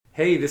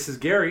Hey, this is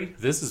Gary.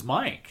 This is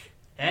Mike.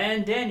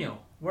 And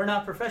Daniel. We're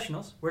not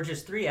professionals. We're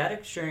just three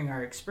addicts sharing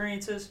our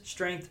experiences,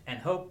 strength, and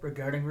hope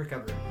regarding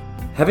recovery.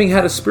 Having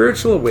had a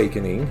spiritual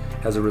awakening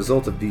as a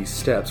result of these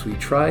steps, we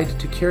tried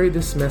to carry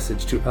this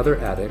message to other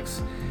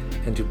addicts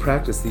and to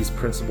practice these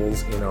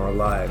principles in our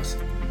lives.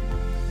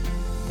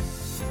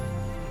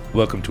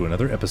 Welcome to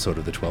another episode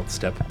of the 12th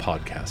Step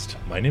Podcast.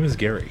 My name is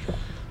Gary.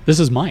 This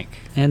is Mike.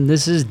 And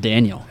this is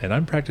Daniel. And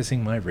I'm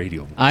practicing my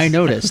radio voice. I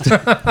noticed.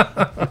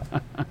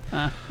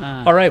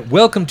 All right,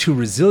 welcome to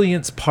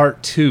Resilience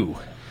Part 2.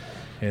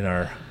 In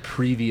our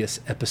previous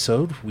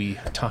episode, we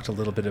talked a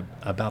little bit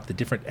about the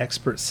different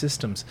expert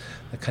systems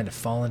that kind of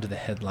fall into the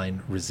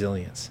headline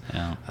resilience.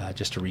 Yeah.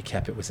 Just to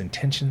recap, it was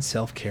intention,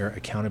 self-care,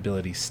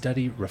 accountability,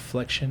 study,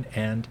 reflection,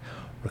 and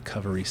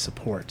recovery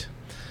support.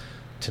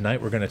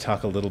 Tonight, we're going to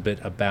talk a little bit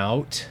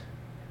about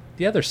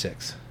the other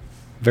six.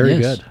 Very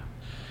Yes. good.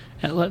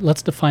 And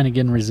let's define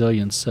again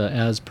resilience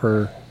as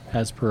per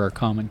our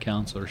common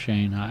counselor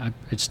Shane. I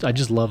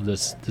just love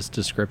this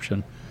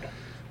description.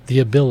 The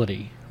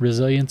ability.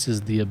 Resilience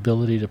is the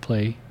ability to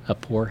play a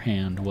poor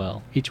hand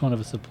well. Each one of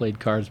us have played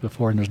cards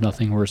before, and there's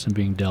nothing worse than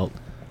being dealt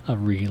a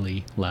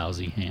really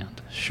lousy hand.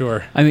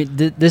 Sure. I mean,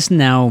 this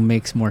now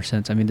makes more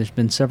sense. I mean, there's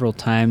been several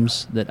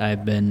times that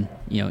I've been,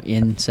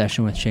 in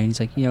session with Shane.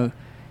 He's like, you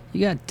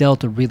got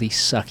dealt a really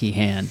sucky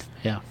hand,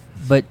 Yeah.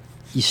 but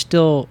you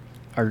still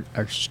are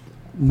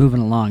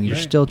moving along. You're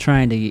Right. still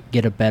trying to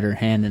get a better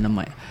hand, and I'm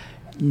like,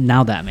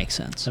 now that makes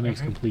sense. That makes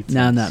complete sense.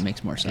 Now that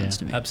makes more sense Yeah.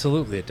 to me.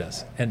 Absolutely, it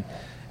does.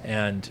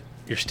 And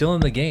you're still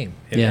in the game,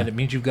 and Yeah. it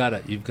means you've got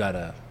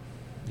a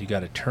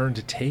turn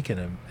to take and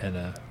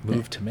a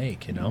move to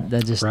make.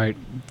 That just Right.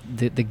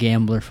 the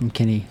gambler from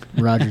Kenny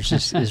Rogers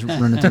is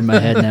running through my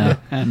head now.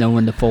 No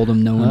one to fold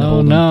him, no one to Oh,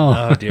 hold him. no.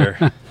 Oh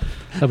dear.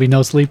 There'll be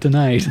no sleep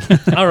tonight.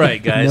 All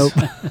right, guys.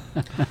 Nope.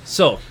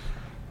 So,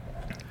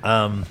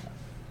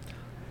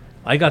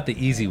 I got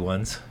the easy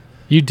ones.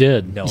 You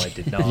did. No, I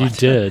did not. You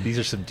did. These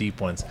are some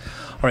deep ones.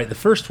 All right, the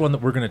first one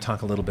that we're going to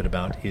talk a little bit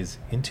about is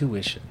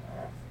intuition.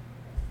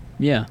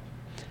 Yeah.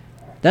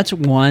 That's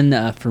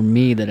one for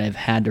me that I've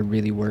had to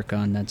really work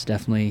on. That's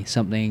definitely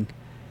something,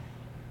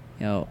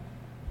 I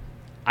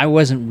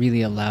wasn't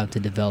really allowed to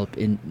develop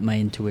in my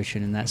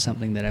intuition, and that's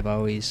something that I've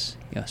always,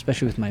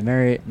 especially with my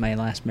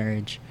last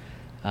marriage,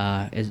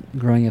 as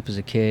growing up as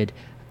a kid,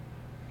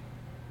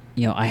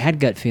 I had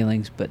gut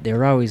feelings, but they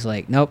were always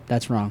like, nope,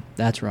 that's wrong.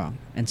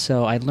 And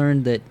so I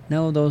learned that,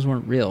 no, those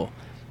weren't real.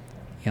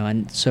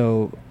 And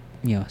so,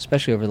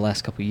 especially over the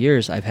last couple of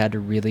years, I've had to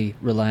really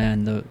rely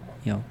on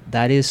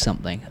that is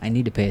something. I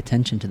need to pay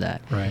attention to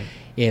that. Right.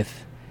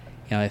 If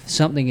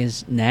something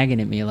is nagging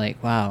at me,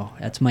 like, wow,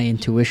 that's my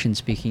intuition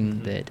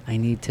speaking that I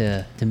need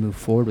to move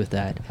forward with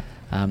that.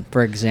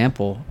 For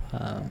example,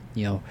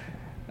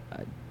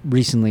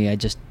 recently I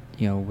just,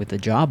 with a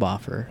job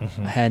offer,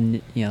 I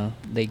had,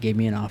 they gave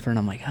me an offer, and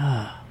I'm like,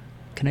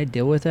 can I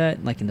deal with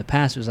that? Like in the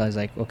past, I was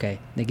like, okay,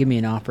 they give me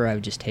an offer, I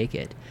would just take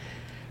it.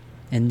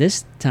 And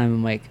this time,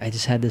 I'm like, I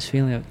just had this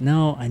feeling of,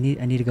 no, I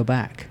need to go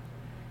back.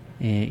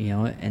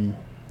 And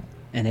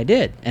I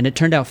did, and it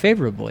turned out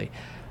favorably.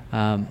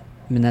 And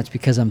that's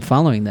because I'm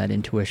following that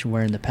intuition,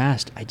 where in the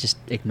past I just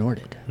ignored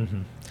it.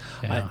 Mm-hmm.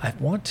 Yeah. I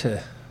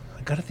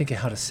got to think of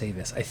how to say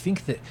this. I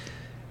think that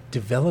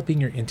developing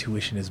your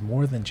intuition is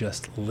more than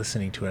just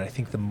listening to it. I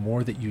think the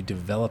more that you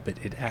develop it,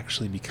 it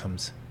actually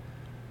becomes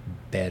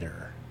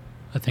better.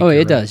 I think you're it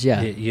right. does,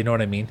 yeah. You know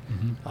what I mean?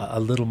 Mhm. A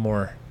little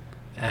more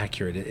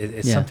accurate.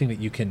 It's Yeah. something that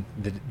you can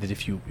that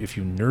if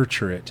you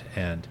nurture it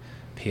and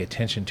pay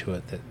attention to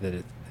it, that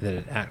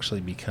it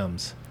actually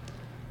becomes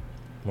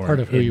more Part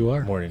of who you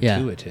are. more Yeah.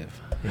 intuitive.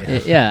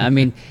 Yeah, I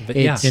mean, But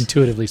yeah. it's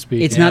Intuitively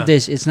speaking. it's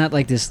not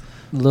like this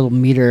little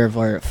meter of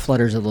where it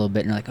flutters a little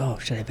bit, and you're like, oh,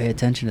 should I pay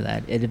attention to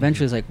that? It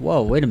eventually is like,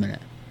 whoa, wait a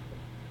minute.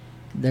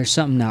 There's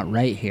something not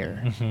right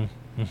here.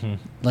 Mm-hmm. Mm-hmm.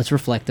 Let's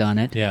reflect on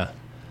it, Yeah.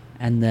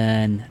 and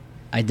then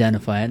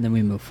identify it, and then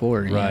we move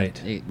forward. Right.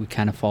 We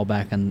kind of fall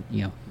back on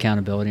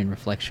accountability and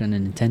reflection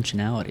and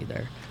intentionality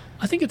there.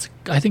 I think it's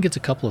a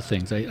couple of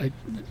things.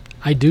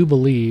 I do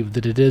believe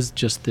that it is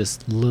just this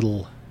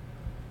little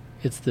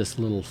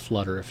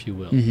flutter, if you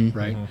will, Mhm.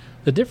 right? Mhm.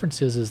 The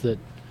difference is that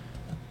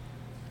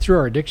through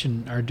our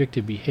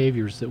addictive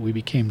behaviors, that we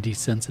became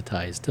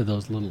desensitized to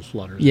those little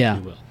flutters, Yeah.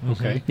 if you will.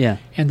 Okay. Yeah.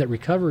 And that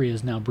recovery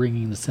is now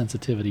bringing the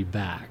sensitivity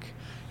back.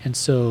 And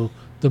so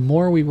the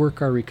more we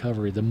work our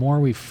recovery, the more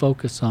we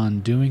focus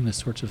on doing the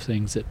sorts of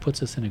things that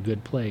puts us in a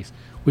good place,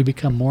 we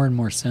become more and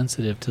more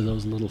sensitive to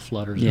those little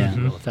flutters, Yeah. if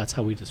you will, if that's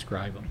how we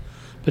describe them.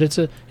 But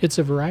it's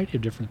a variety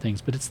of different things.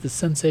 But it's the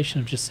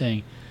sensation of just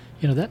saying,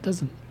 that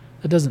doesn't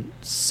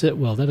sit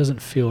well, that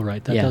doesn't feel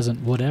right, that Yeah.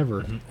 doesn't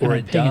whatever. Mhm. And Or I'm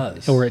it paying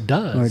does. Or it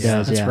does. Or it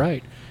does, That's yeah.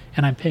 right.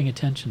 And I'm paying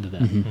attention to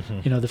that.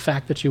 Mhm. The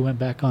fact that you went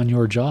back on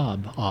your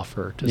job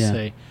offer to Yeah.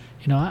 say,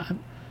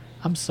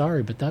 I'm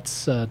sorry, but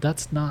that's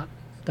not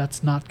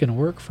going to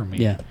work for me.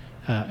 Yeah.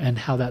 And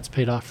how that's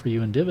paid off for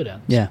you in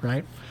dividends. Yeah.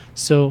 Right.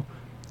 So,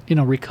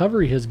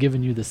 recovery has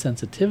given you the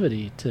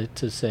sensitivity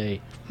to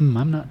say,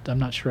 I'm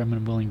not sure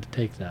I'm willing to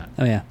take that.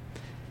 Oh yeah.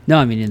 No,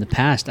 I mean in the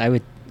past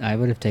I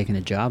have taken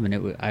a job, and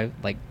it would and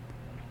it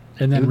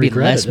then would be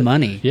regretted less it.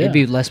 money. Yeah. It'd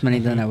be less money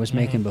than I was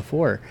making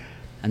before,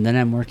 and then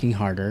I'm working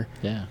harder.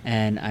 Yeah.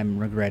 And I'm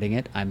regretting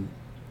it. I'm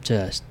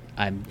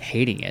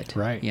hating it.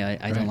 Right. Yeah,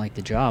 I don't Right. like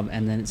the job,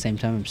 and then at the same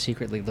time, I'm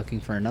secretly looking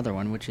for another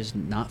one, which is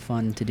not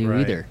fun to do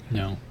Right. either.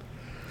 No.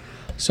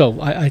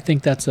 So I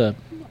think it's a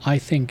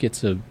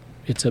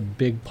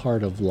big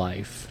part of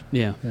life.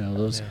 Yeah. You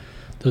know,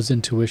 those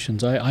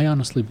intuitions. I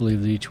honestly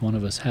believe that each one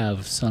of us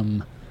have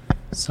some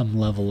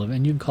level of,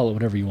 and you can call it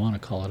whatever you want to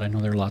call it. I know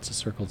there are lots of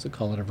circles that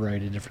call it a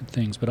variety of different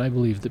things, but I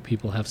believe that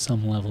people have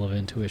some level of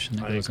intuition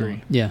that I goes agree.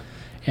 on. Yeah.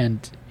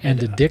 And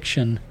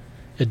addiction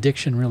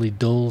really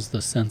dulls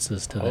the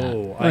senses to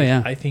that.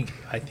 yeah. I think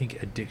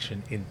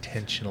addiction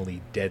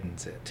intentionally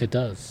deadens it. It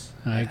does.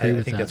 I agree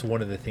with I think that. that's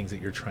one of the things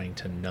that you're trying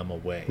to numb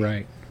away.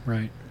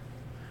 Right.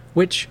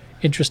 Which,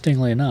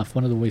 interestingly enough,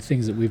 one of the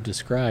things that we've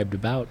described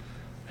about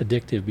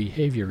addictive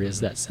behavior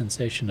is that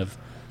sensation of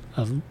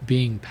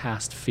being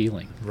past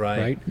feeling.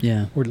 Right.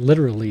 Yeah. We're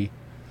literally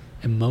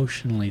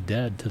emotionally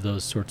dead to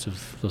those sorts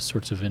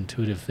of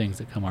intuitive things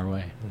that come our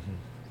way. Mm-hmm.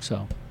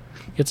 So,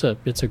 it's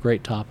a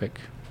great topic,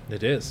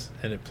 It is,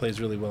 and it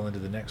plays really well into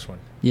the next one.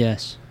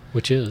 Yes.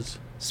 which is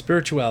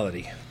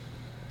Spirituality.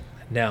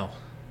 Now,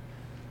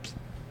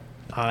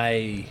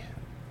 I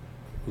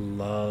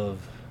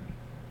love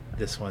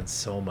this one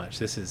so much.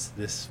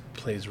 This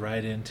plays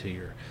right into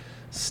your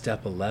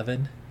step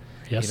 11.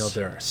 yes. You know,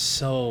 there are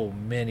so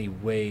many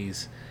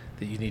ways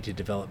that you need to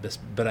develop this,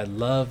 but I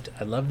loved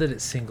that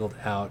it's singled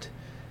out,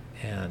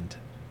 and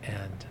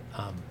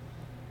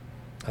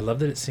I love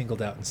that it's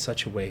singled out in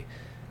such a way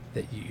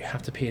that you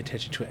have to pay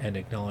attention to it and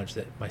acknowledge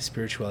that my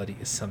spirituality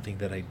is something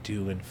that I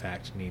do in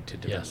fact need to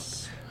develop.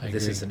 Yes, I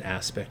This agree. is an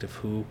aspect of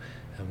who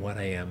and what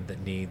I am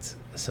that needs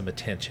some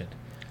attention,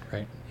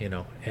 Right. you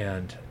know,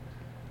 and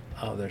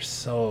there's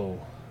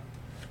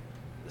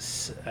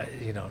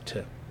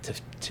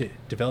to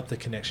develop the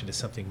connection to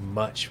something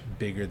much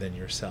bigger than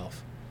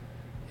yourself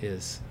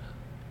is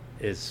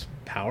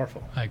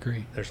powerful. I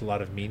agree. There's a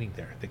lot of meaning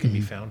there that can be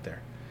Mhm. found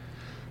there.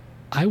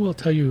 I will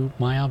tell you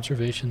my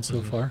observation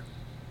so Mhm. far.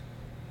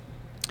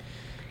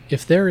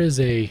 If there is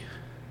a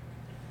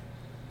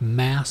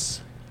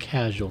mass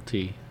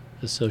casualty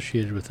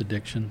associated with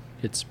addiction,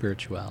 it's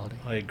spirituality.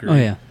 I agree. Oh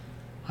yeah.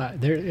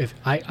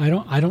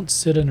 I don't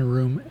sit in a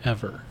room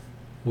ever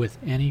with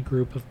any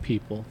group of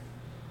people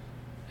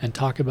and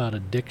talk about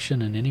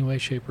addiction in any way,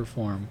 shape, or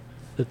form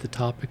that the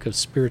topic of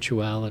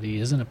spirituality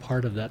isn't a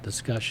part of that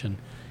discussion,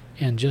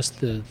 and just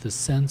the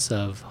sense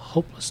of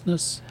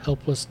hopelessness,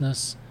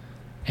 helplessness,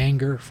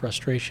 anger,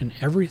 frustration,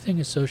 everything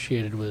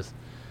associated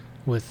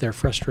with their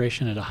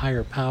frustration at a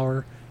higher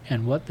power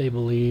and what they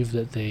believe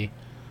that they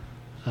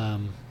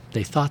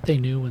thought they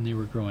knew when they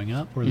were growing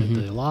up, or that Mhm.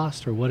 they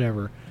lost, or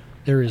whatever.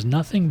 There is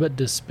nothing but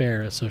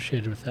despair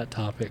associated with that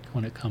topic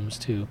when it comes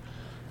to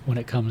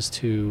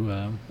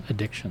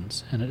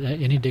addictions, and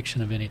any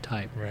addiction of any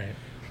type. Right.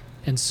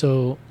 And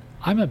so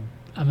I'm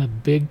a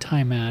big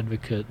time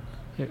advocate.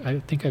 I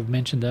think I've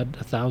mentioned that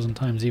 1,000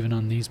 times even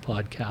on these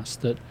podcasts,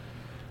 that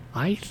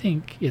I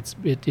think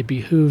it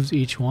behooves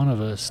each one of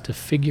us to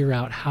figure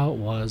out how it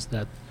was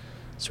that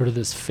sort of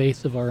this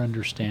faith of our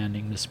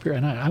understanding, the spirit,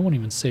 and I won't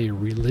even say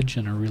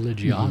religion or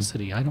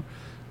religiosity.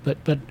 But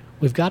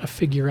we've got to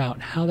figure out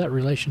how that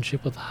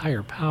relationship with the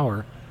higher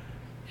power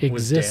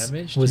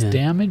exists, was Yeah.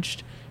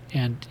 damaged,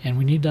 and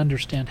we need to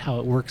understand how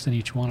it works in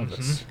each one of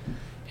us.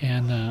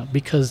 And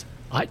because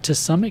to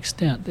some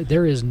extent,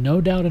 there is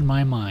no doubt in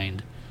my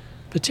mind,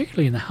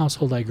 particularly in the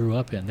household I grew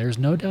up in, there's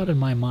no doubt in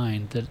my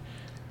mind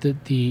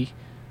that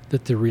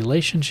the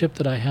relationship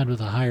that I had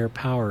with a higher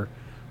power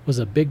was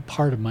a big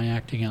part of my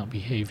acting out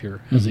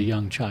behavior as a Mhm.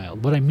 young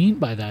child. What I mean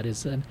by that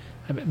is that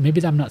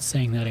maybe I'm not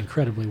saying that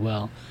incredibly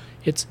well.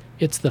 It's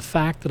the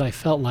fact that I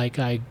felt like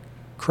I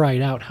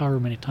cried out however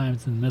many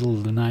times in the middle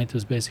of the night. That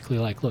was basically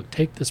like, look,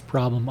 take this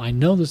problem. I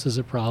know this is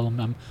a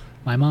problem.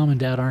 My mom and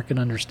dad aren't going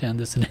to understand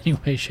this in any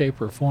way, shape,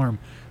 or form.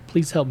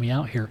 Please help me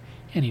out here.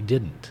 And he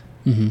didn't.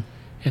 Mm-hmm.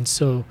 And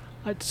so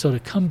to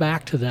come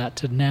back to that,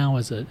 to now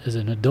as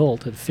an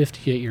adult at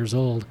 58 years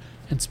old,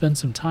 and spend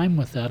some time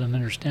with that and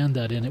understand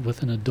that in it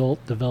with an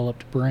adult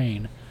developed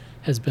brain,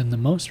 has been the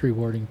most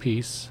rewarding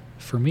piece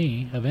for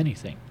me of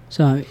anything.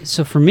 So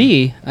for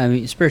me, I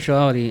mean,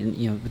 spirituality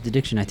and with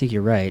addiction, I think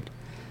you're right.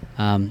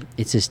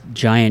 It's this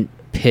giant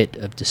pit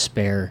of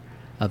despair,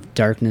 of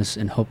darkness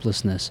and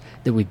hopelessness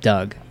that we've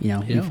dug. Yeah.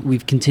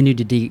 We've continued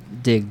to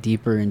dig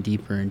deeper and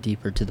deeper and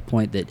deeper to the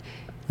point that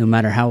no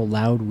matter how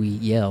loud we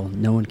yell,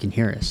 no one can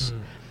hear us.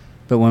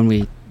 But when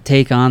we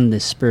take on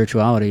this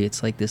spirituality,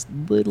 it's like this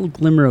little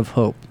glimmer of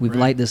hope. We've Right.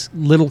 light this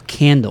little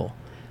candle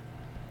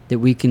that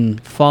we can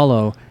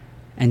follow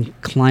and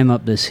climb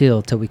up this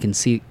hill till we can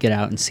get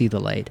out and see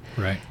the light.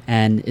 Right.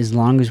 And as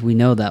long as we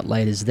know that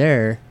light is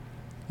there,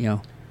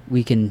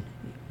 we can,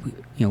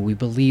 we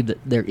believe that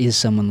there is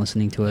someone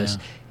listening to us,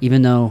 Yeah.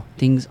 even though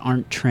things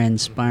aren't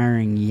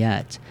transpiring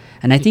yet.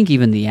 And I think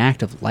even the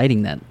act of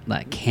lighting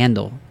that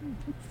candle,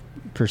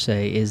 per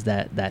se, is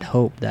that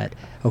hope that,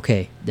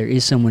 okay, there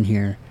is someone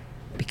here.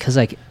 because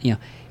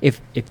if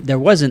there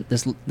wasn't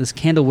this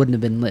candle wouldn't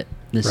have been lit.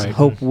 This Right.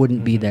 hope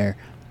wouldn't be there.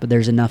 But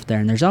there's enough there,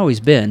 and there's always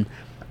been,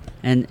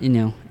 and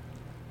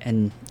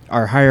and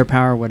our higher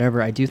power,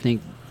 whatever. I do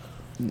think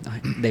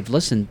they've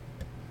listened,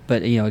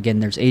 but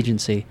again, there's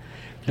agency,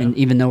 and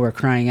even though we're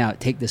crying out,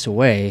 take this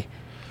away,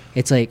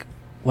 it's like,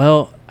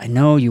 well, I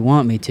know you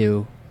want me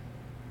to.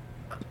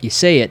 You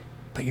say it,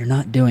 but you're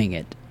not doing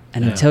it,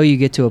 and until you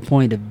get to a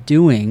point of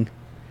doing,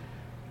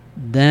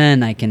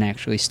 then I can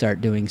actually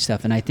start doing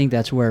stuff. And I think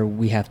that's where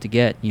we have to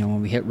get,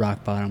 when we hit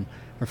rock bottom,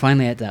 we're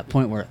finally at that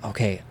point where,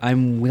 okay,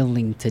 I'm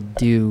willing to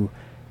do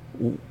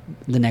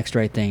the next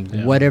right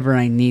thing, whatever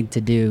I need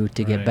to do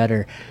to get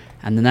better.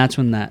 And then that's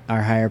when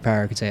our higher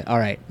power could say, all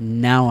right,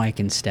 now I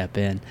can step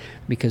in,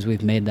 because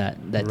we've made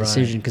that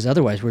decision, because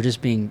otherwise we're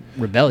just being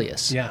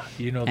rebellious. Yeah,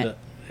 I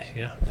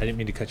didn't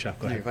mean to cut you off.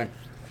 Go ahead. You're fine.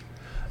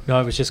 No,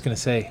 I was just going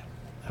to say,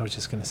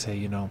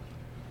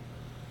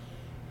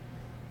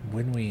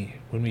 when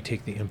we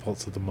take the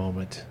impulse of the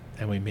moment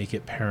and we make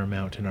it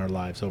paramount in our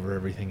lives over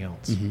everything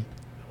else,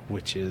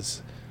 which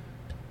is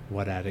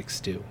what addicts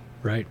do.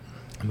 Right.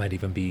 It might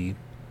even be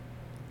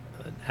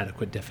an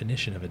adequate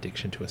definition of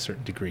addiction to a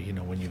certain degree.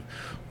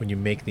 When you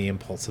make the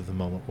impulse of the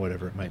moment,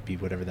 whatever it might be,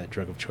 whatever that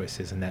drug of choice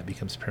is, and that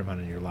becomes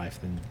paramount in your life,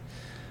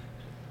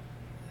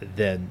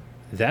 then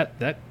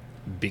that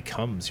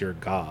becomes your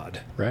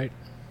God. Right.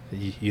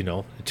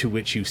 To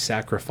which you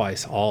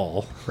sacrifice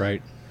all.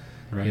 Right.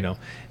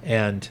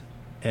 And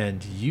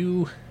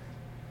you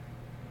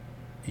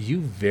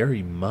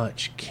very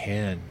much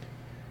can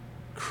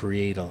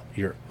create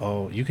your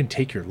own. You can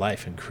take your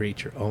life and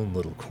create your own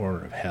little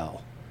corner of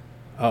hell.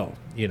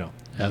 You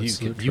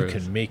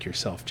can make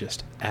yourself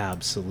just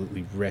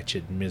absolutely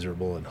wretched,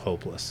 miserable, and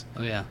hopeless.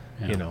 Oh yeah.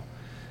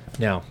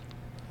 Now,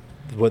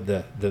 what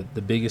the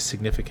biggest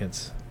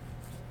significance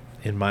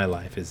in my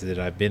life is that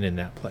I've been in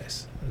that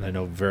place, and I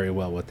know very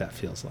well what that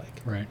feels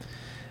like. Right.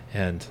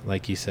 And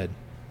like you said,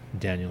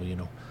 Daniel,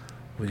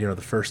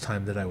 the first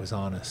time that I was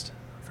honest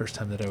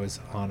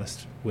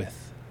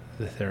with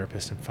the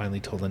therapist and finally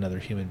told another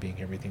human being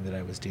everything that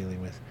I was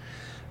dealing with,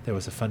 there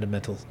was a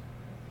fundamental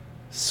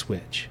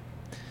switch.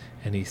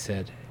 And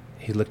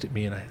he looked at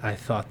me, and I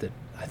thought there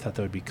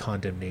would be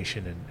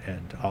condemnation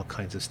and all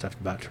kinds of stuff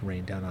about to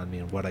rain down on me.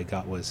 And what I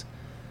got was,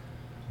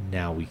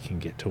 now we can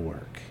get to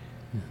work.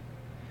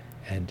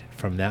 And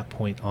from that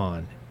point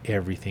on,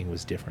 everything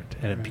was different.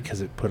 And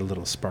because it put a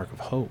little spark of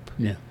hope.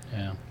 Yeah.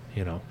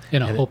 In a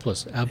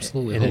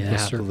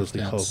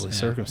absolutely hopeless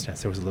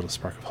circumstance, there was a little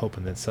spark of hope.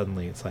 And then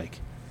suddenly it's like,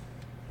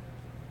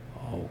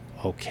 oh,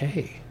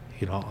 okay.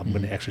 I'm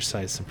going to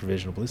exercise some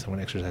provisional beliefs. I'm going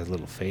to exercise a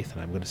little faith,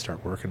 and I'm going to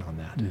start working on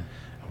that. And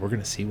we're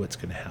going to see what's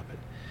going to happen.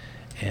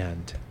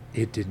 And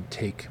it didn't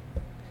take,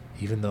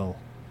 even though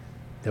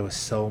there was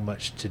so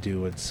much to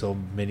do and so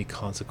many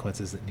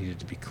consequences that needed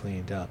to be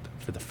cleaned up,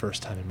 for the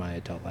first time in my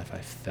adult life, I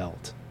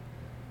felt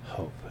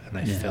hope, and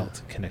I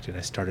felt connected.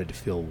 I started to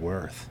feel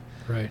worth.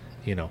 Right.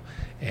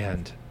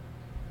 And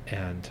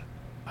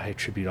I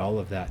attribute all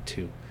of that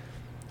to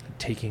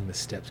taking the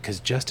steps, because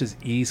just as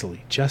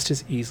easily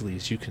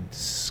as you can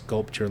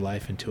sculpt your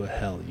life into a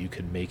hell, you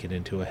can make it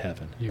into a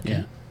heaven. You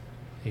can.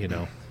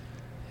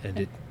 And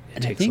it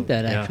And takes I think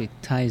that actually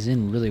ties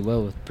in really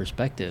well with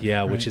perspective.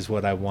 Yeah, right? Which is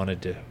what I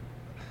wanted to.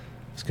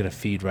 I was going to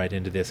feed right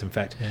into this. In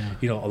fact,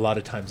 a lot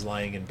of times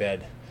lying in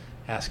bed,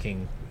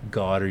 asking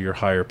God or your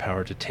higher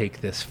power to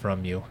take this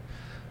from you,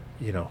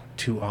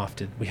 too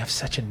often we have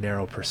such a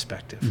narrow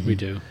perspective. Mm-hmm. We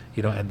do.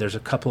 And there's a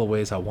couple of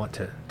ways I want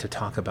to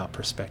talk about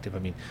perspective. I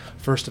mean,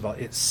 first of all,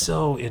 it's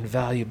so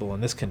invaluable,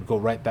 and this can go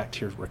right back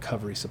to your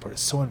recovery support.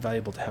 It's so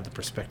invaluable to have the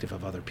perspective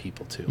of other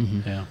people too,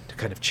 to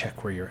kind of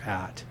check where you're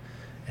at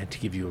and to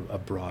give you a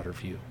broader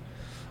view.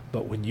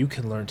 But when you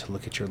can learn to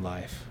look at your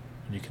life,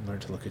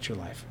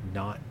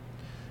 not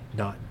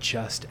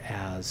just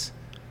as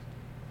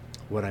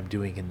what I'm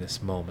doing in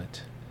this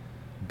moment,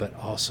 but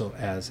also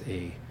as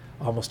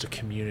almost a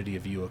community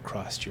of you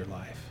across your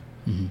life.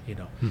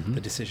 Mm-hmm.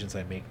 The decisions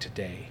I make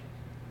today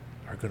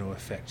are going to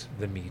affect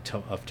the me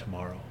of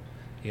tomorrow,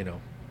 and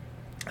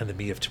the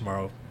me of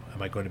tomorrow,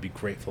 am I going to be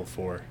grateful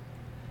for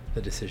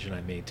the decision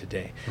I made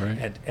today?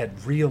 Right.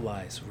 And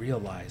realize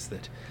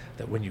that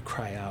when you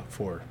cry out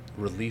for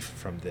relief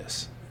from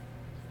this,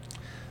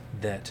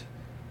 that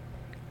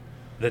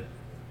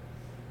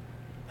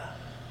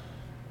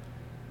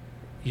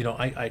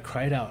I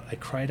cried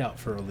out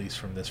for release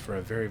from this for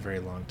a very, very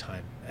long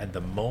time. And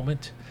the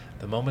moment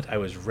I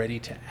was ready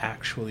to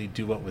actually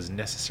do what was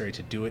necessary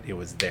to do it, it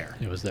was there.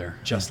 It was there.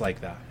 Just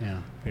like that.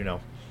 Yeah.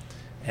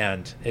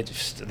 And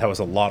that was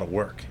a lot of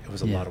work. It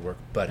was a lot of work,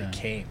 but it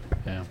came.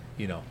 Yeah.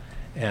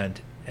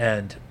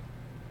 And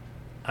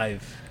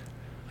I've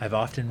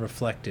often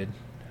reflected,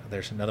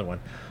 there's another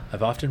one.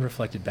 I've often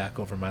reflected back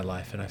over my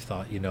life, and I've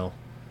thought,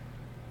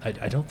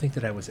 I don't think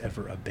that I was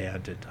ever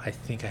abandoned. I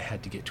think I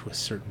had to get to a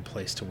certain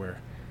place to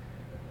where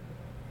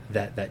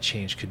that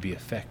change could be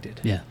affected.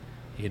 Yeah.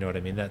 You know what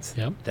I mean? That's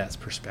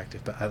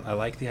perspective. But I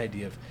like the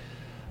idea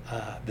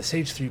The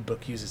Sage 3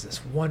 book uses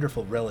this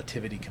wonderful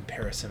relativity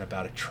comparison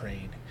about a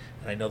train.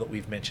 And I know that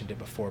we've mentioned it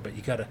before, but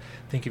you got to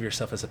think of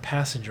yourself as a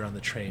passenger on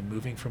the train,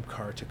 moving from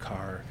car to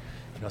car.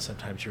 You know,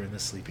 sometimes you're in the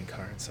sleeping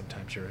car, and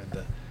sometimes you're in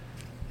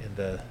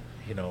the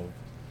you know,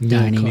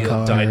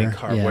 dining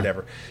car, yeah.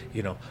 whatever.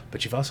 You know,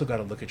 but you've also got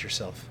to look at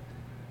yourself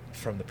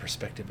from the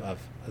perspective of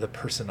the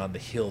person on the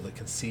hill that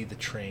can see the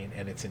train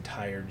and its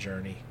entire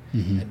journey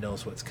and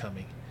knows what's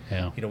coming.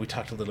 Yeah. You know, we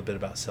talked a little bit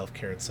about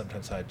self-care, and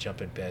sometimes I'd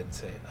jump in bed and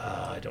say,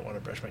 I don't want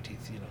to brush my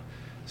teeth, you know,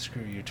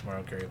 screw you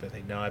tomorrow, Gary, but I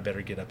think, no, I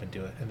better get up and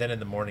do it. And then in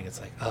the morning, it's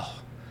like,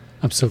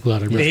 I'm so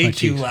glad I brushed my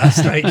thank you teeth.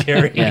 last night,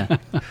 Gary. Yeah.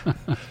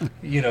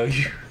 You know,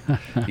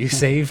 you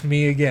saved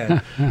me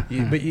again.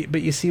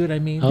 But you see what I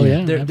mean? Oh,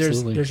 yeah, There's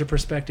absolutely. a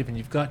perspective, and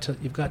you've got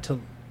to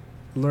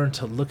learn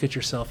to look at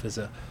yourself as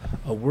a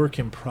work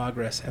in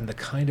progress, and the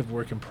kind of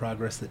work in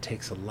progress that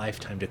takes a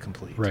lifetime to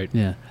complete. Right.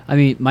 Yeah. I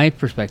mean, my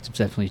perspective's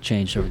definitely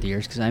changed over the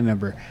years, because I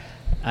remember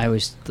I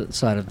always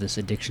thought of this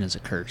addiction as a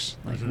curse.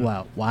 Like,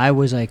 wow, why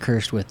was I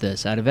cursed with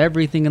this? Out of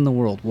everything in the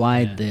world,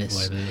 why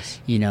this? Why this?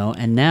 You know,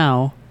 and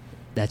now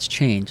that's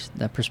changed.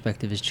 That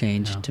perspective has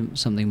changed to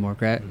something more,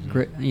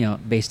 you know,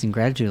 based in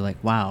gratitude.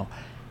 Like, wow,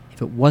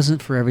 if it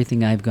wasn't for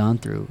everything I've gone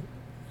through,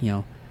 you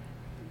know,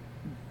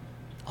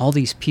 all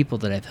these people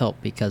that I've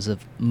helped because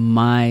of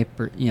my,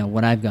 you know,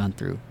 what I've gone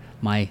through,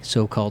 my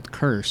so-called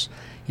curse,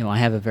 you know, I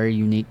have a very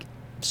unique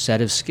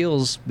set of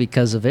skills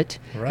because of it,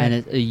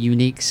 and a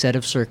unique set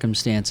of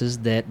circumstances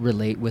that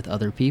relate with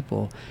other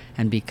people.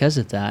 And because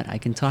of that, I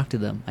can talk to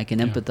them. I can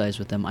empathize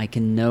with them. I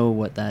can know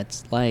what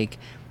that's like,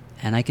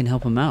 and I can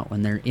help them out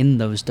when they're in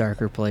those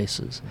darker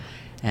places.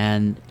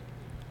 And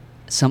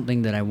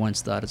something that I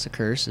once thought as a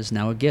curse is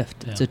now a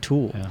gift. It's a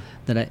tool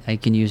that I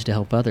can use to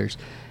help others.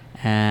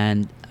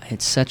 And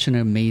it's such an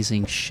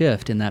amazing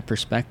shift in that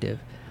perspective,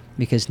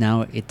 because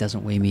now it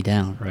doesn't weigh me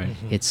down. Right.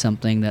 It's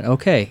something that,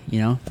 okay, you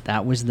know,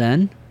 that was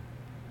then,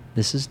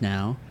 this is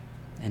now,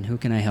 and who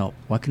can I help?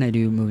 What can I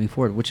do moving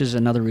forward? Which is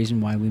another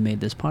reason why we made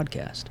this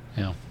podcast.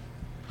 Yeah.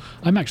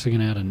 I'm actually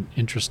going to add an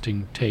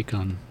interesting take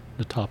on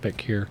the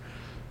topic here.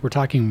 We're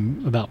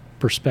talking about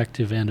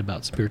perspective and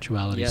about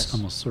spirituality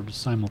almost sort of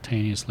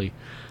simultaneously.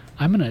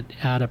 I'm going to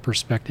add a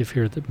perspective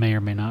here that may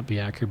or may not be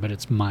accurate, but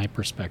it's my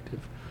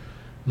perspective.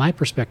 My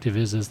perspective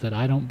is that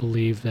I don't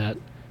believe that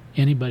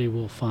anybody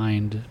will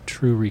find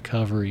true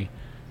recovery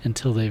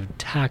until they've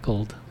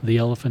tackled the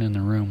elephant in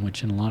the room,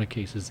 which in a lot of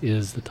cases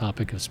is the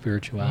topic of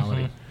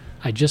spirituality.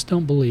 I just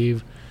don't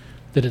believe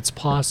that it's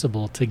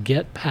possible to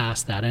get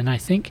past that. And I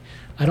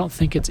don't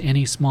think it's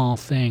any small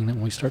thing that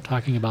when we start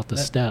talking about the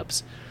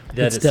steps,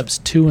 that steps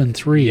 2 and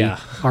 3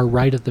 are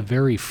right at the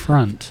very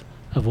front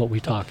of what we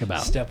talk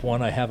about. Step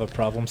 1, I have a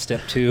problem.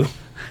 Step 2,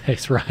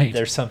 that's right.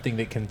 there's something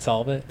that can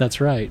solve it.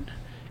 That's right.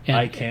 And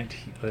I can't.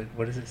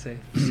 What does it say?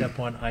 Step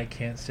 1, I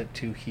can't. Step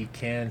 2, he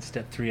can.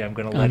 Step 3, I'm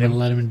going to I'm let him. going to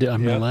let him do.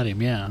 I'm going to let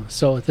him. Yeah.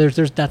 So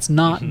there's that's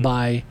not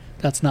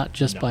that's not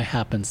just by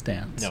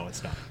happenstance. No,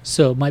 it's not.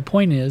 So my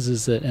point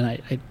is that,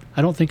 and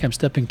I don't think I'm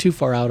stepping too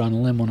far out on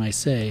a limb when I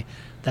say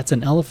that's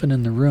an elephant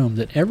in the room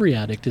that every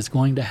addict is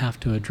going to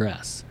have to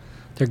address.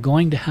 They're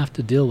going to have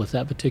to deal with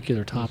that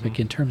particular topic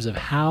in terms of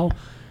how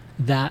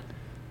that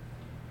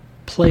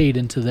played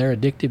into their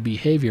addictive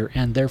behavior,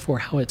 and therefore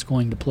how it's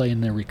going to play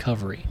in their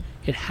recovery.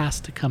 It has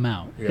to come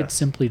out. Yes. It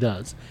simply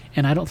does.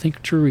 And I don't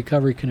think true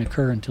recovery can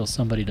occur until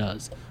somebody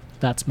does.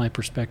 That's my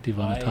perspective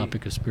on the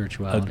topic of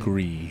spirituality.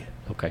 Agree.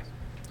 Okay.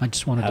 I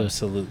just wanted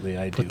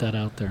to put that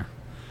out there.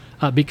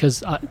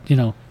 Because, you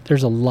know,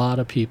 there's a lot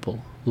of people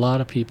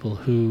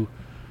who,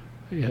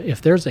 if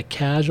there's a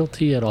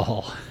casualty at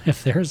all,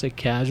 if there's a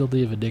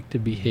casualty of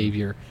addictive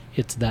behavior,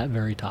 it's that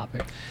very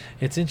topic.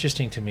 It's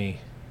interesting to me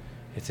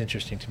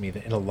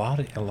that in a lot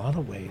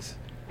of ways,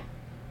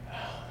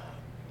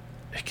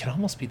 it can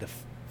almost be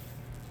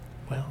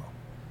I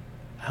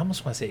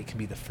almost want to say it can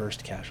be the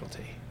first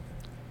casualty.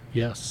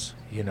 Yes.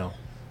 You know,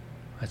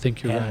 I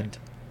think you're right.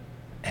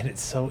 And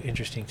it's so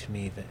interesting to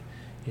me that,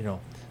 you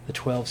know, the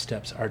 12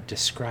 steps are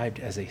described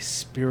as a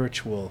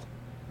spiritual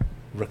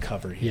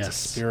recovery. Yes.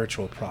 It's a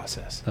spiritual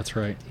process. That's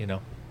right. You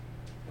know,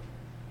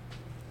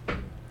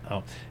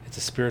 it's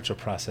a spiritual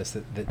process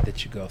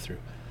that you go through,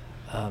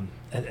 and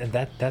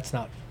that's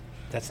not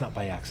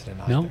by accident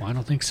either. No, I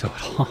don't think so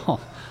at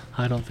all.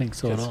 I don't think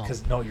so at all.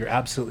 Because no, you're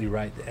absolutely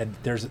right, and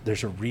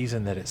there's a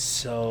reason that it's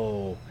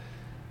so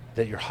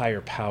that your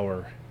higher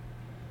power,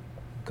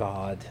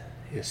 God,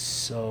 is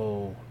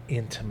so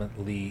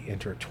intimately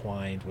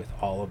intertwined with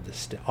all of the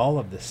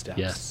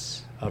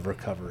steps of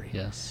recovery.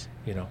 Yes.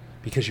 You know,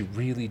 because you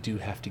really do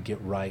have to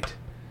get right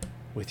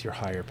with your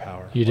higher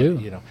power. You do.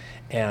 You know,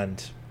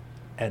 and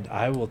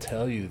I will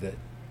tell you that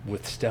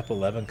with step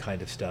 11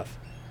 kind of stuff,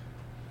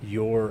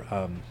 your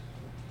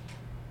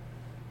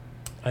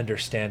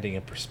understanding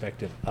and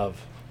perspective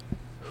of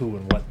who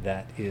and what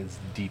that is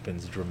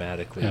deepens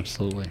dramatically.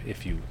 Absolutely.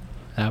 If you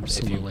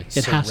absolutely, if you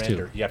it has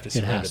to. You have to It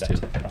surrender has that to.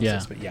 to the process.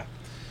 Yeah. But yeah.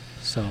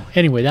 So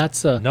anyway,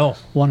 that's No.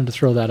 wanted to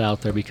throw that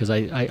out there because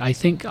I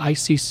think I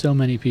see so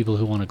many people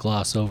who want to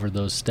gloss over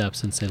those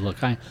steps and say, look,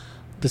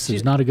 this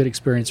is not a good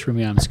experience for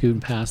me. I'm scooting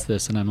past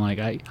this, and I'm like,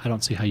 I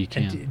don't see how you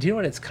can. And do you know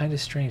what? It's kind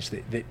of strange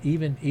that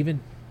even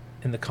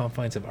in the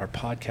confines of our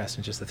podcast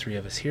and just the three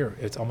of us here,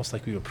 it's almost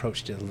like we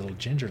approached it a little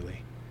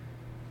gingerly,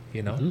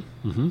 you know?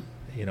 Mm-hmm. Mm-hmm.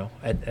 You know,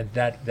 and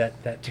that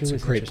too is a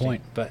great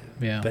interesting. point. But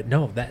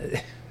no,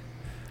 that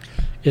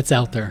it's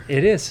out there.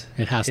 it is.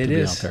 It has to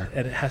be out there,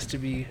 and it has to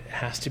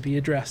be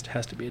addressed.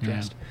 Has to be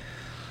addressed. Yeah.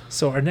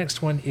 So our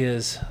next one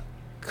is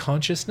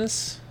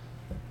consciousness.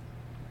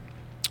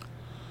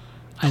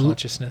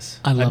 Consciousness.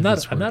 I love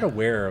this I'm word. not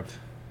aware of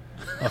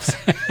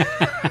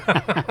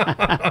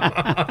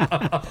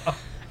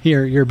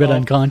You're a bit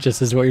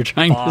unconscious, is what you're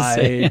trying to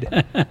say.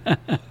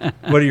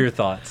 What are your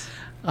thoughts?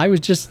 I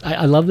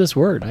love this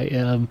word.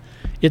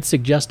 It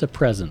suggests a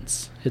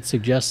presence. It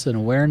suggests an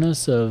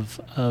awareness of.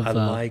 I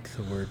like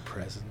the word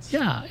presence.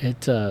 Yeah,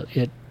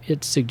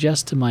 it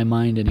suggests to my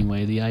mind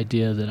anyway the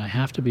idea that I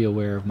have to be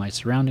aware of my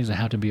surroundings. I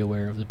have to be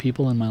aware of the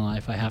people in my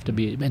life. I have to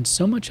be, and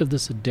so much of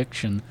this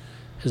addiction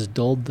has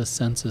dulled the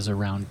senses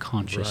around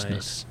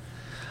consciousness.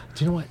 Right.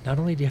 Do you know what? Not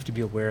only do you have to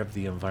be aware of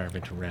the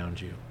environment around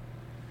you,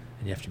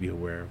 and you have to be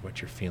aware of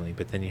what you're feeling,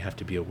 but then you have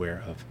to be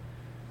aware of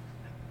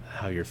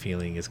how you're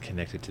feeling is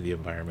connected to the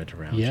environment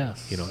around you.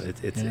 Yes. You know,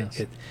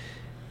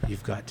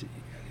 you've got to,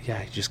 you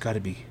just got to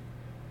be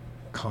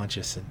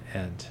conscious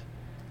and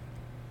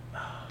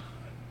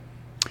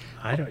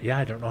I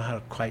don't know how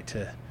quite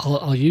to.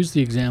 I'll use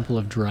the example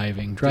of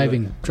driving.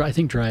 I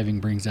think driving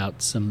brings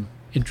out some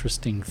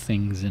interesting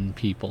things in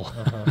people.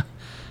 Uh-huh.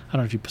 I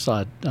don't know if you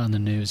saw it on the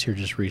news here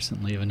just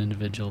recently of an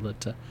individual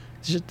that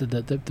it's just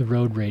the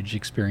road rage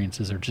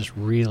experiences are just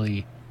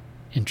really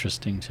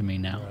interesting to me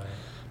now. Right.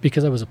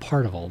 Because I was a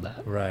part of all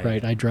that.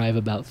 Right. I drive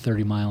about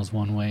 30 miles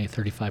one way,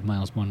 35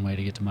 miles one way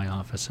to get to my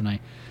office, and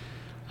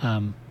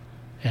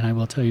I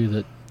will tell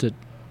you that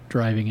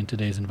driving in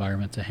today's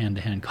environment is a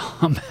hand-to-hand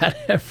combat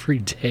every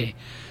day.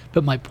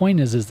 But my point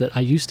is that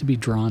I used to be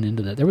drawn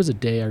into that. There was a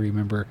day I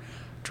remember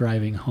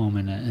driving home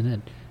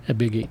in a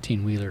big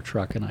 18-wheeler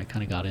truck, and I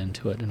kind of got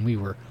into it, and we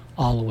were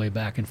all the way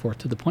back and forth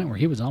to the point where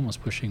he was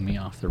almost pushing me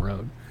off the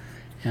road.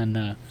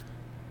 And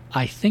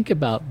I think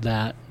about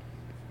that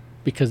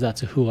because that's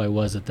who I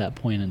was at that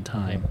point in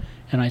time.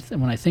 And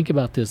when I think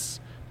about this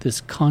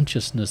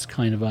consciousness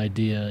kind of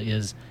idea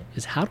is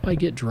how do I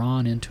get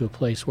drawn into a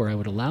place where I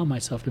would allow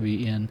myself to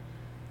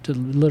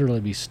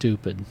literally be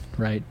stupid,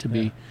 right?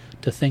 To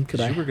think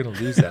that you were going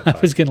to lose that fight. I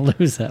was going to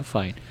lose that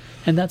fight.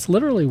 And that's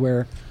literally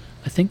where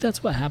I think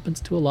that's what happens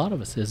to a lot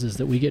of us is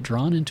that we get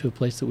drawn into a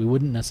place that we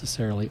wouldn't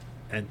necessarily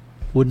and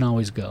wouldn't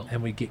always go.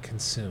 And we get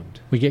consumed.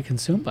 We get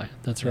consumed by it.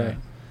 That's right.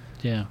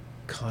 Yeah.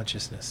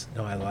 Consciousness.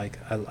 No, I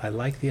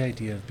like the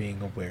idea of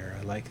being aware.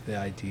 I like the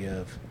idea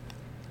of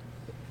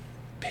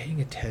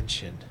paying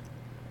attention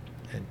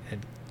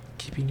and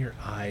keeping your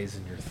eyes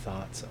and your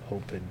thoughts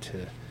open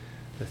to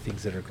the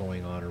things that are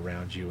going on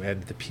around you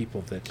and the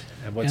people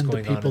and what's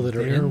going on the people that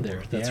are in there.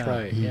 world. That's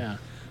right. Mm-hmm. Yeah.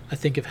 I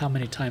think of how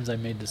many times I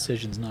made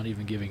decisions not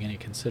even giving any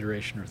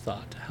consideration or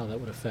thought to how that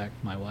would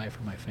affect my wife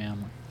or my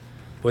family.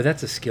 Boy,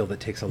 that's a skill that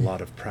takes a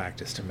lot of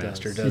practice to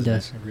master, doesn't It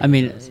does. It really I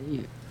mean, does.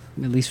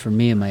 at least for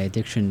me in my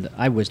addiction,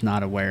 I was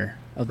not aware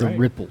of the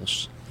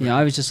ripples. You know,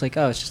 I was just like,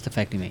 oh, it's just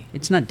affecting me.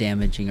 It's not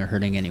damaging or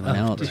hurting anyone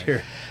else.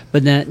 Dear.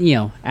 But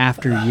then,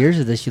 after years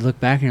of this, you look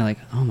back and you're like,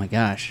 oh my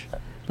gosh,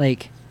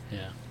 like,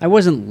 Yeah. I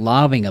wasn't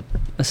lobbing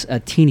a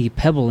teeny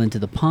pebble into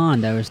the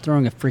pond. I was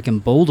throwing a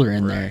freaking boulder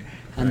in there.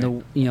 And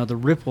the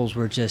ripples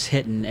were just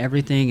hitting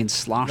everything and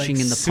sloshing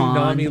like in the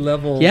pond. Tsunami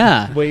level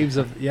waves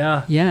of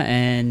Yeah,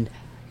 and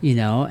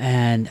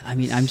I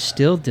mean, I'm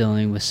still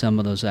dealing with some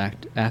of those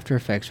after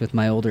effects with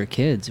my older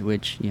kids,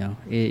 which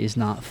is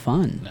not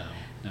fun.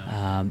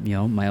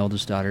 No. My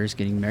oldest daughter is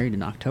getting married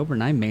in October,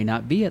 and I may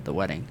not be at the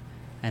wedding,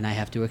 and I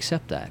have to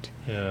accept that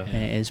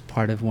as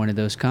part of one of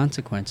those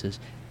consequences.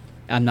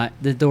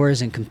 The door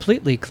isn't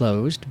completely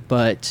closed,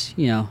 but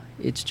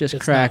it's just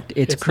cracked.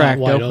 It's cracked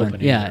not wide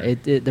open. Yeah,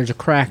 there's a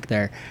crack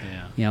there.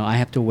 Yeah. I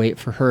have to wait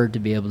for her to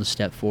be able to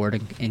step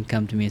forward and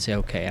come to me and say,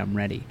 "Okay, I'm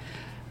ready."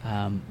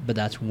 But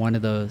that's one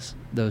of those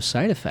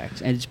side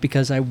effects, and it's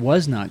because I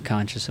was not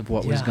conscious of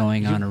what was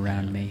going on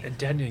around me. And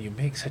Daniel, you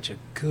make such a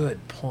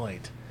good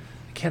point.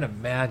 I can't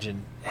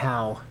imagine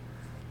how.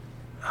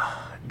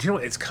 Do you know?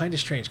 It's kind of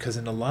strange because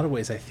in a lot of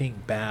ways, I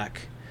think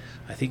back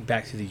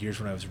to the years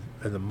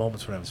in the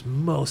moments when I was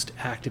most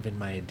active in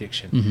my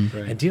addiction. Mm-hmm.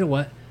 Right. And do you know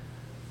what?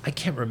 I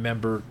can't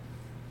remember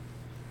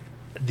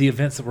the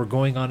events that were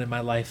going on in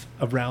my life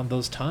around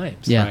those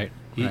times. Yeah. Right.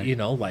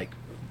 Like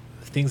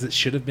things that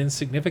should have been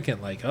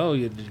significant, like, don't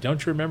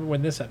you remember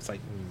when this? I was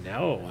like,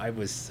 no, I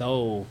was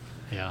so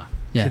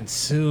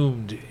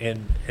consumed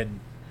and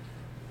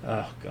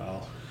oh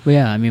god. Well,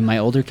 yeah, I mean, my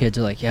older kids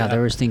are like,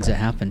 there was things that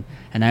happened,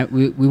 and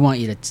we want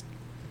you to,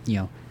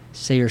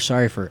 say you're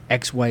sorry for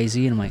X, Y,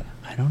 Z, and I'm like,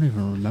 I don't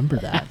even remember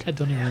that. I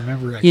don't even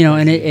remember.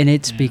 And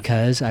it's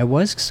because I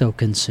was so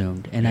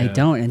consumed, and I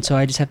don't, and so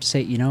I just have to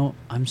say,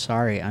 I'm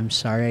sorry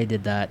I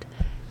did that.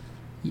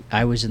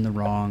 I was in the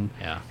wrong,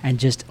 Yeah. and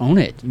just own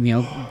it.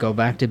 Go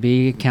back to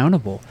being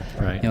accountable.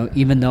 Right.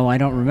 Even though I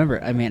don't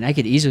remember. I mean, I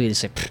could easily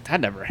just say,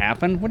 that never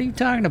happened. What are you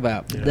talking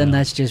about? But then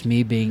that's just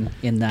me being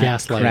in that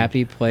Gaslighting.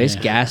 crappy place,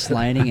 Yeah.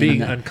 gaslighting.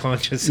 Being and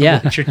unconscious yeah,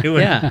 of what you're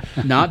doing. yeah,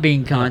 not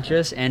being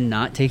conscious and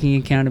not taking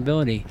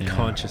accountability. Yeah.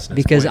 Consciousness.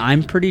 Because point.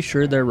 I'm pretty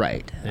sure they're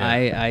right.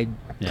 Yeah.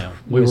 Yeah,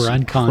 we was were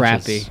unconscious.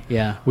 Crappy.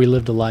 Yeah. We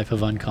lived a life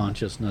of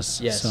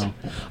unconsciousness. Yes. So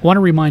I want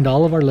to remind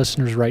all of our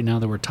listeners right now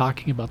that we're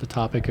talking about the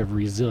topic of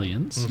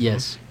resilience.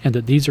 Yes. And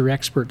that these are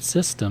expert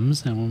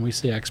systems. And when we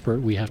say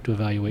expert, we have to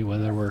evaluate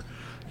whether we're,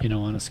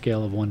 on a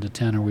scale of 1 to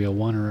 10, are we a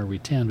 1 or are we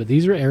 10? But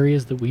these are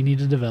areas that we need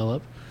to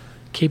develop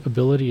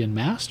capability and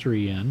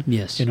mastery in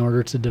Yes. in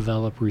order to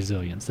develop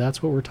resilience.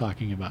 That's what we're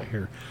talking about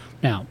here.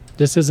 Now,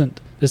 this isn't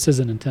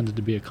intended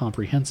to be a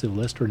comprehensive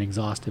list or an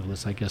exhaustive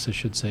list, I guess I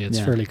should say. It's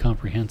fairly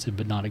comprehensive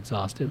but not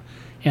exhaustive.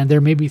 And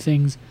there may be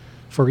things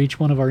for each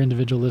one of our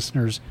individual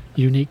listeners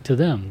unique to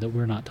them that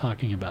we're not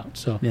talking about.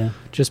 So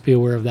just be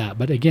aware of that.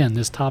 But again,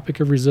 this topic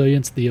of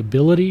resilience, the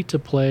ability to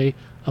play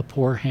a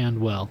poor hand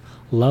well.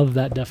 Love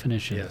that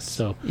definition. Yes.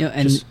 So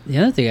And the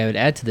other thing I would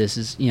add to this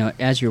is,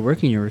 as you're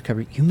working your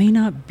recovery, you may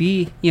not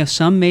be,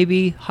 some may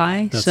be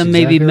high, That's some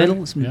may be exactly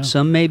middle, right.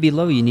 some may be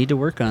low. You need to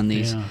work on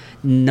these. Yeah.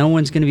 No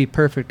one's going to be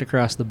perfect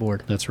across the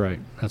board. That's right.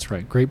 That's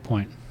right. Great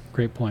point.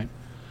 Great point.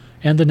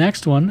 And the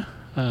next one,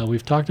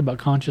 we've talked about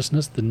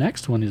consciousness. The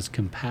next one is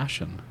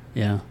compassion.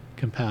 Yeah.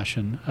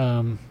 Compassion.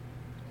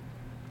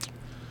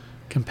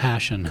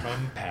 Compassion.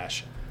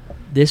 Compassion.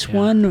 This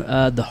one,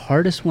 the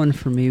hardest one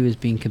for me was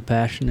being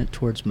compassionate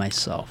towards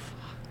myself.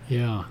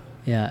 Yeah.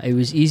 Yeah, it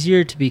was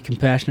easier to be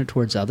compassionate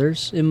towards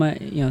others in my,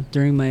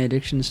 during my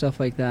addiction and stuff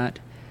like that.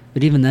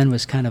 But even then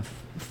was kind of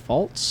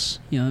false.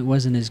 It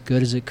wasn't as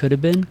good as it could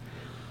have been.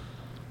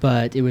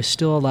 But it was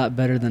still a lot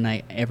better than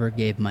I ever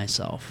gave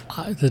myself.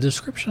 The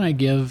description I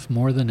give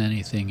more than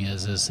anything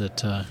is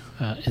that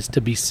is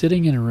to be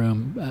sitting in a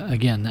room.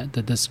 Again, that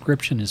the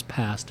description is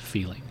past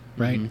feeling,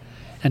 right? Mm-hmm.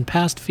 And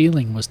past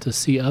feeling was to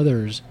see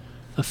others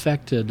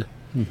affected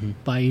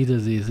by either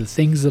the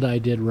things that I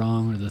did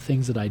wrong or the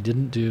things that I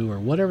didn't do or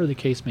whatever the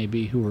case may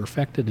be, who were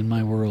affected in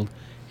my world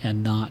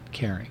and not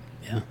caring.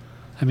 Yeah.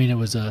 I mean, it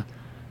was a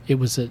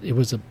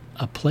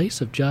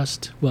place of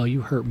just, well,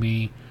 you hurt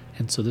me,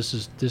 and so this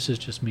is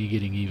just me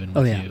getting even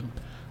with you.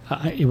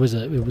 It was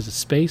a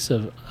space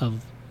of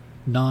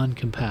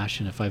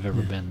non-compassion if I've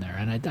ever been there,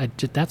 and I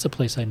that's a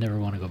place I never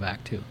want to go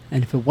back to.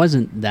 And if it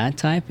wasn't that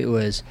type, it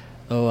was,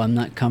 I'm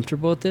not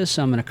comfortable with this,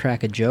 so I'm going to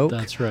crack a joke.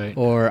 That's right.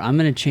 Or I'm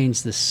going to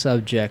change the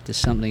subject to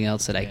something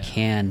else that I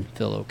can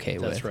feel okay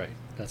with. That's right.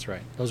 That's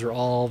right. Those are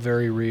all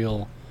very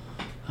real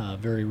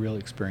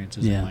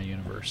experiences in my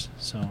universe.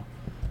 So,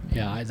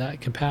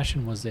 that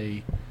compassion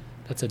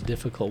that's a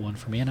difficult one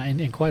for me.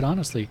 And quite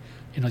honestly,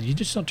 you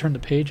just don't turn the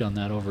page on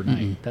that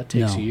overnight. Mm-mm. That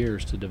takes No.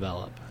 years to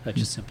develop. That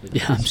just simply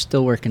does. Yeah, I'm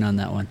still working on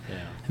that one. Yeah.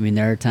 I mean,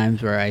 there are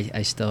times where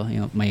I still,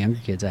 my younger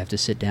kids, I have to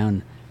sit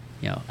down.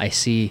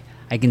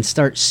 I can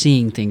start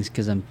seeing things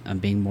because I'm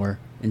being more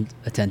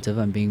attentive.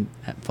 I'm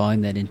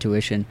following that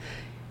intuition.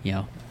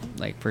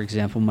 Like for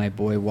example, my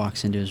boy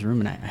walks into his room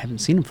and I haven't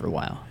seen him for a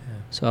while. Yeah.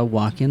 So I'll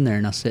walk in there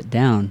and I'll sit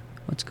down.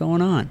 What's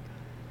going on?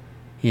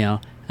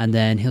 And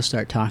then he'll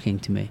start talking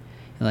to me.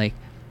 Like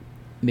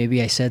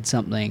maybe I said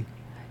something,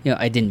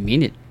 I didn't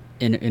mean it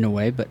in a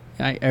way, but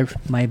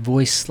my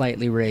voice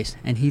slightly raised,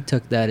 and he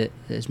took that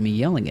as me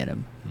yelling at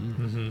him.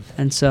 Mm-hmm.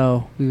 And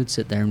so we would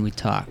sit there and we'd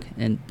talk,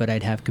 but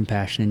I'd have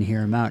compassion and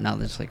hear him out. Now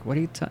it's like, what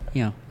are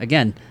you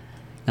again,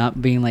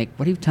 not being like,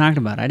 what are you talking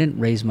about? I didn't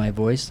raise my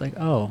voice. Like,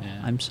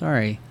 I'm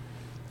sorry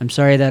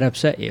that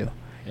upset you.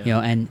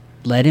 And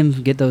let him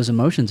get those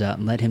emotions out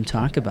and let him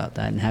talk about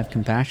that and have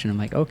compassion. I'm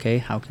like, okay,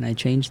 how can I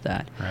change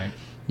that? Right.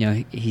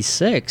 He's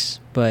 6,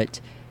 but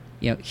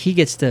he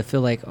gets to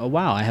feel like, oh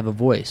wow, I have a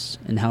voice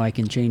and how I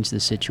can change the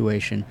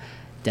situation.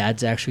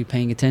 Dad's actually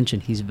paying attention.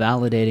 He's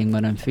validating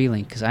what I'm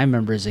feeling. Because I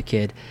remember as a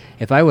kid,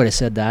 if I would have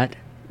said that,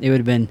 it would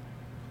have been,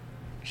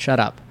 shut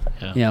up.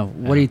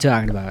 What are you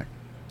talking about?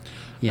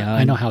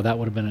 I know how that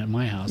would have been at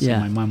my house. Yeah.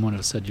 My mom would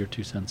have said, you're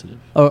too sensitive.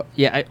 Oh,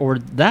 yeah, or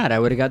that. I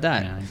would have got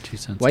that. Yeah, you're too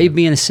sensitive. Why are you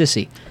being a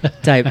sissy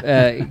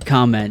type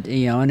comment?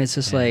 And it's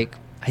just like,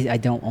 I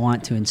don't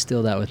want to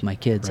instill that with my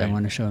kids. Right. I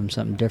want to show them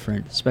something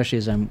different, especially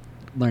as I'm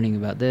learning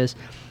about this.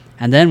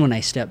 And then when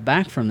I step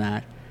back from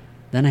that,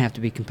 then I have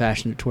to be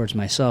compassionate towards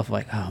myself.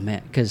 Like, oh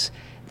man, because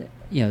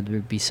there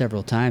would be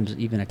several times,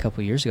 even a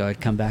couple years ago,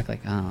 I'd come back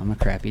like, oh, I'm a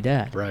crappy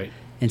dad. Right.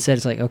 Instead,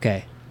 it's like,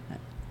 okay,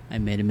 I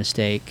made a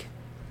mistake.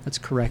 Let's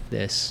correct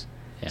this.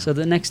 Yeah. So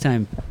the next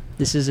time,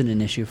 this isn't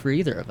an issue for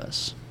either of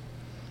us.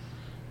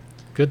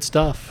 Good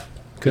stuff.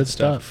 Good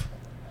stuff.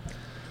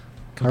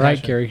 All right,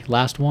 Compassion. Gary,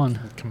 last one.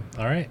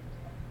 All right.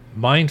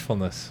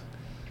 Mindfulness.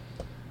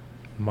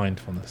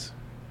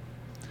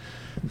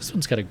 This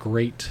one's got a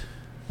great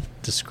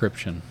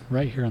description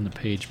right here on the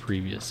page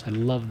previous. I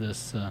love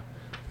this.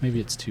 Maybe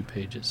it's 2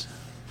 pages.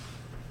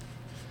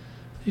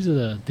 These are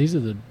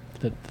the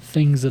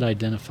things that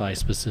identify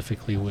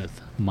specifically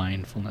with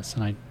mindfulness,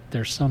 and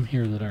there's some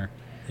here that are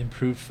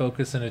Improved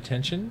focus and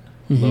attention,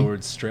 Mhm.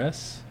 lowered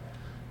stress,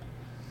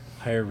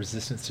 higher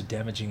resistance to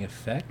damaging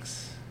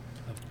effects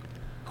of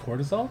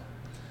cortisol,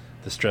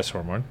 the stress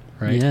hormone.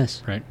 Right.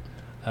 Yes. Right.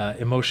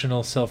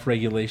 Emotional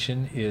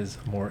self-regulation is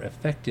more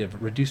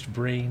effective. Reduced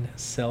brain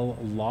cell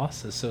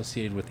loss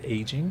associated with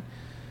aging.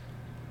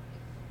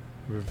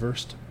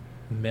 Reversed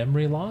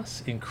memory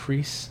loss.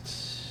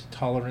 Increased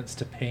tolerance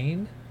to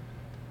pain.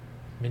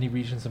 Many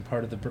regions and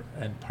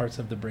parts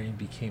of the brain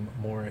became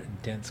more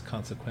dense,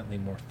 consequently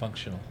more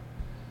functional.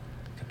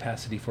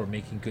 Capacity for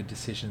making good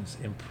decisions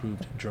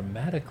improved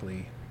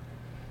dramatically,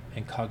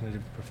 and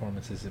cognitive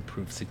performances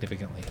improved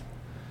significantly.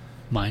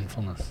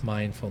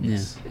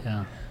 Mindfulness.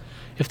 Yeah.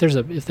 If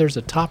there's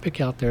a topic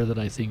out there that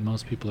I think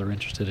most people are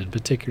interested in,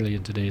 particularly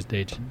in today's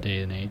day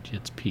and age,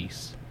 it's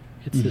peace.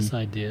 It's this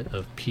idea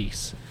of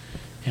peace.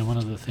 And one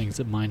of the things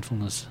that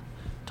mindfulness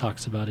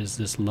talks about is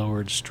this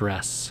lowered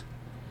stress.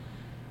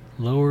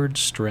 Lowered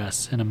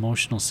stress and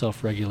emotional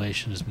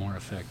self-regulation is more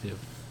effective.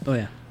 Oh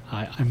yeah.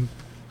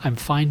 I'm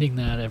finding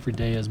that every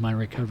day as my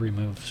recovery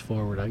moves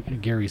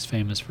forward. Gary's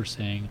famous for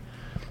saying,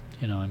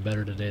 I'm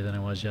better today than I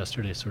was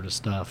yesterday, sort of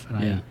stuff.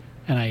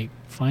 And I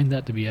find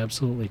that to be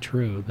absolutely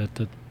true.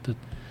 That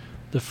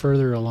the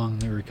further along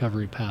the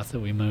recovery path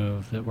that we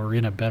move, that we're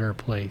in a better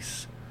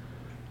place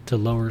to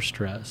lower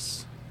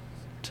stress,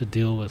 to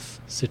deal with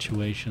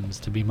situations,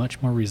 to be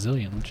much more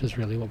resilient, which is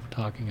really what we're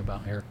talking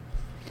about here,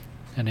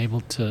 and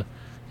able to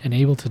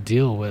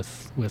deal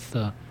with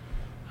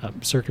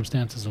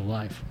circumstances of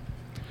life.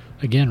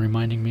 Again,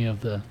 reminding me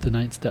of the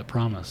 9-step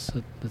promise.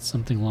 That's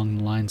something along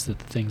the lines that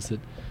the things that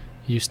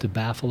used to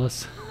baffle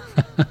us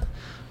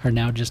are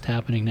now just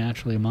happening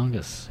naturally among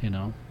us,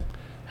 and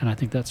I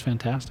think that's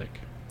fantastic.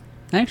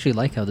 I actually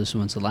like how this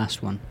one's the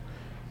last one,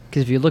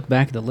 because if you look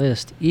back at the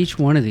list, each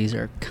one of these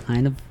are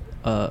kind of,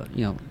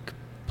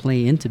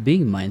 play into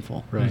being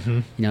mindful. Right.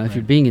 Mm-hmm. If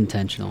you're being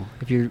intentional,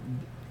 if you're,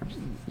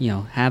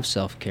 have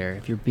self-care,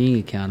 if you're being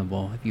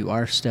accountable, if you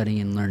are studying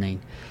and learning,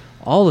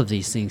 all of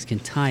these things can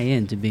tie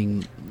into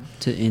being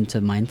into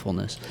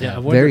mindfulness.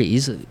 Yeah, very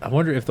easily. I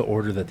wonder if the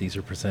order that these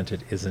are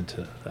presented isn't.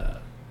 I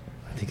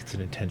think it's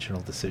an intentional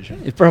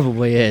decision. It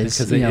probably is,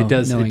 because it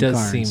does seem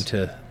Carnes.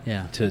 to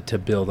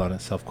build on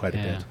itself quite a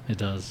bit. It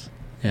does.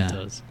 Yeah. It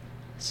does.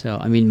 So,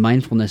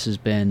 mindfulness has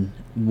been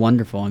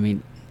wonderful.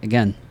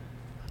 Again,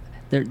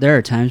 there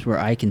are times where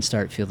I can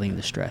start feeling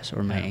the stress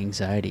or my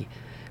anxiety,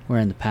 where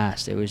in the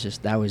past it was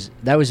just that was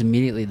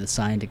immediately the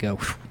sign to go,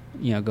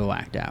 go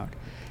act out.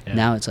 Yeah.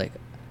 Now it's like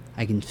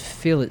I can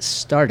feel it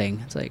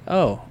starting. It's like,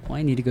 oh, well,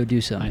 I need to go do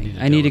something.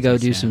 I need to go deal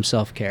with do this, some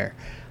self-care.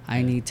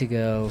 I need to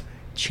go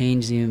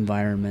change the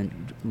environment,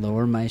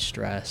 lower my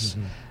stress,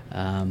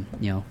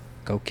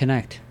 go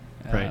connect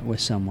with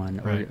someone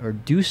or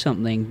do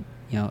something,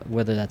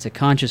 whether that's a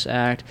conscious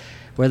act,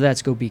 whether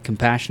that's go be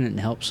compassionate and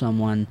help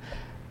someone.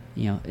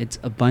 It's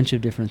a bunch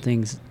of different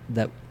things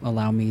that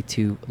allow me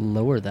to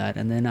lower that,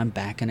 and then I'm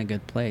back in a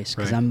good place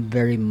because I'm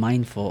very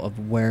mindful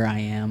of where I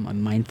am.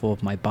 I'm mindful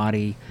of my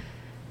body,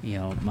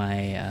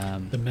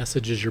 my... the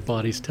messages your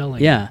body's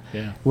telling yeah,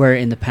 you. Yeah. Where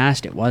in the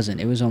past it wasn't.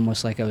 It was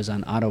almost like I was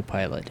on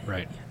autopilot.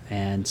 Right.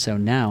 And so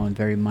now I'm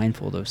very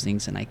mindful of those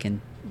things, and I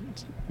can,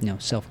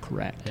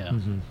 self-correct. Yeah.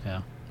 Mm-hmm.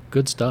 Yeah.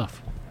 Good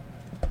stuff.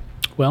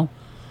 Well,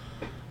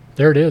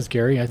 there it is,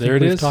 Gary. I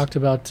think we've talked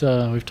about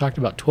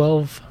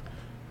 12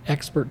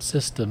 expert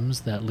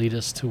systems that lead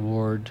us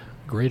toward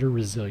greater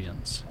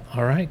resilience.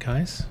 All right,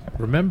 guys.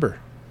 Remember,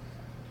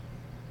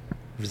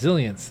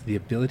 resilience, the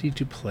ability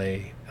to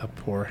play a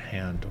poor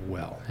hand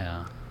well.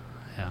 Yeah.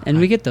 And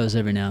we get those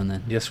every now and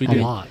then. Yes, we A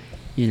do. lot.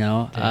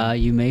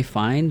 You may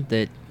find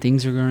that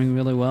things are going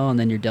really well, and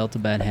then you're dealt a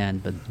bad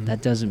hand, but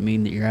that doesn't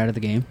mean that you're out of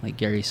the game, like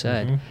Gary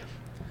said.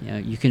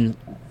 You can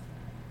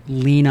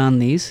lean on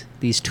these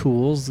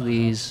tools,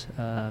 these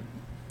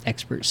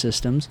expert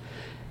systems,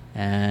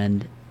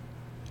 and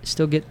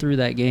still get through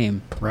that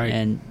game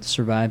and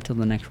survive till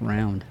the next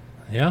round.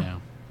 Yeah.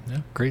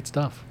 Great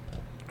stuff.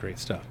 Great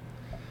stuff.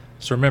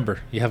 So remember,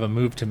 you have a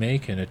move to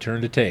make and a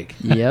turn to take.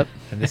 Yep.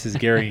 And this is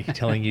Gary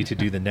telling you to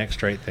do the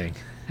next right thing.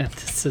 And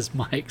this is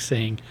Mike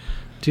saying,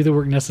 do the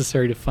work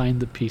necessary to find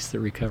the peace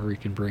that recovery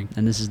can bring.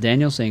 And this is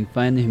Daniel saying,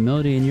 find the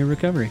humility in your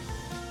recovery.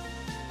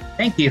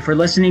 Thank you for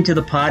listening to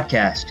the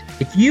podcast.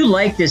 If you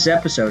like this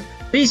episode,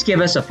 please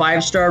give us a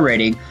 5-star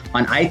rating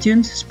on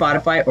iTunes,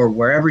 Spotify, or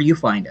wherever you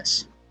find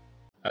us.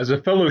 As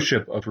a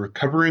fellowship of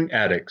recovering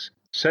addicts,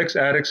 Sex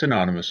Addicts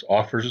Anonymous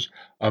offers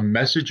a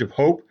message of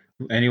hope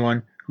to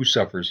anyone who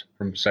suffers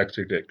from sex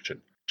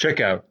addiction. Check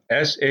out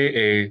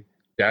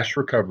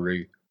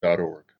saa-recovery.org.